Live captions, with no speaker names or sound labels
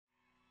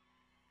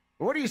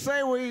What do you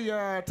say we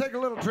take a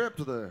little trip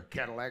to the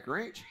Cadillac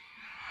Ranch?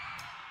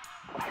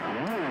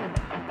 Yeah!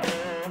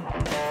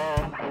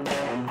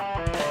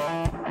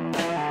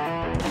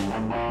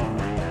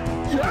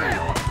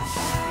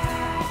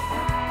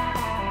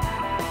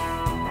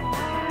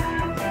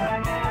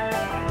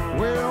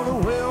 Well, the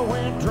well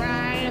went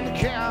dry and the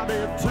cow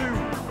did too.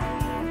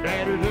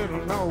 Daddy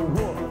didn't know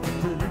what to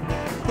do.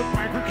 The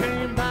banker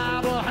came by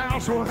the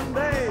house one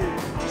day,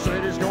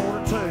 said he's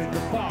gonna take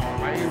the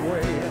farm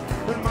away.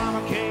 But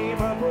Mama came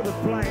up with a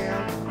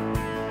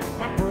plan.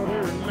 My brother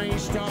and me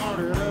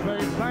started up a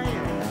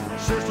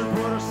band. Sister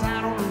put us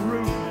out on the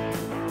roof.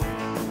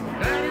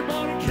 Daddy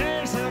bought a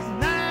case of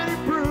 90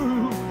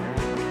 proof.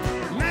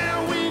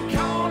 Now we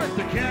call it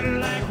the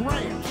Cadillac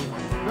Ranch.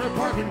 They're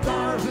parking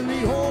cars in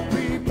the old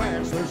pea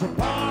patch. There's a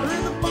bar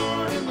in the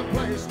barn and the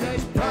place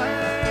stays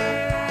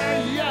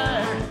packed.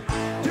 Yeah,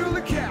 till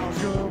the cows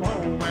come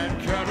home at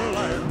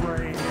Cadillac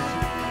Ranch.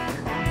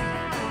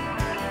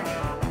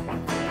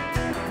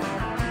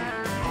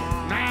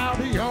 Now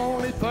the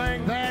only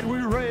thing that we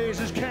raise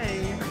is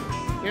cane.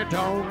 It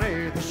don't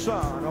need the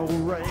sun or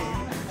rain.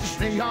 Just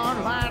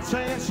neon lights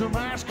and some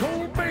ice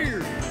cold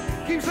beer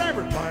keeps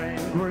everything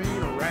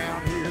green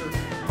around here.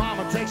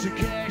 Mama takes the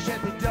cash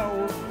at the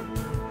door.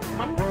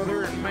 My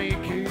brother and me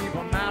keep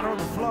them out on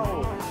the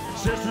floor.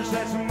 Sister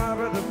sets them up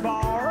at the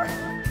bar.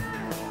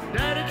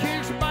 Daddy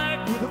kicks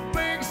back with a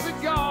big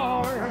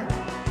cigar.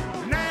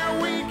 Now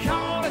we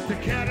call it the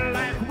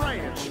Cadillac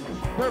Ranch.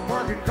 They're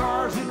parking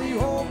cars in the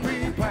old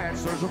pea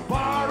patch. There's a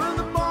bar in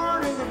the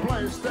barn and the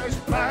place stays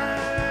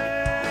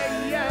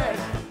packed. Yeah,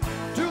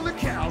 till the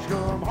cows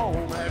come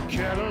home at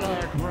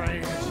Cadillac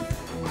Ranch.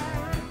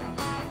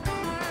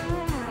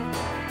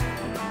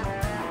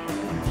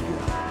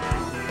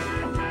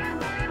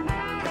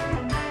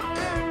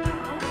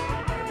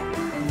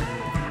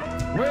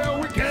 Well,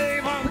 we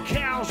gave all the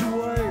cows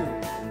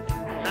away.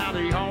 Now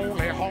the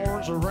only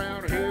horns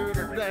around here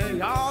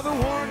today are the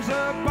ones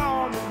up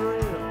on the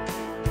grill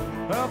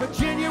of a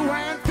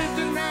genuine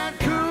 59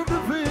 Coupe de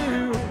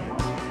Ville.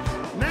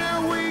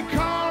 Now we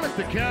call it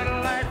the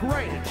Cadillac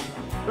Ranch.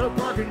 They're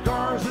parking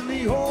cars in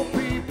the old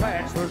pea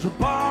patch. There's a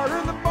bar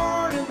in the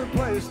barn and the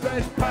place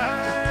stays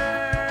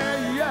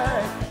packed.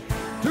 Yeah,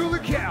 till the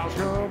cows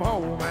come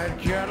home at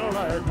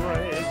Cadillac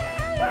Ranch.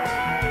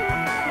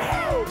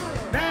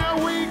 Now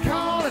we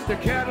call it the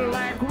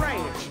Cadillac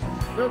Ranch.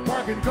 They're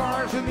parking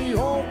cars in the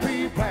old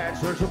pea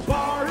patch. There's a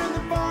bar in the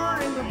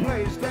barn and the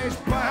place stays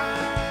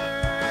packed.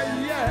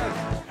 Yeah,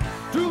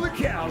 till the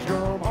cows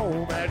come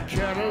home at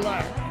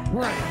Cadillac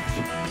Ranch.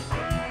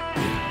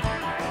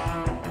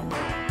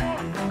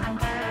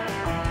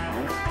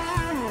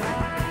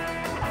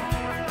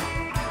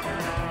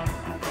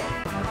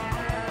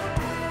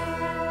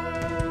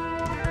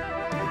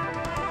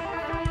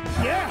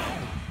 Yeah.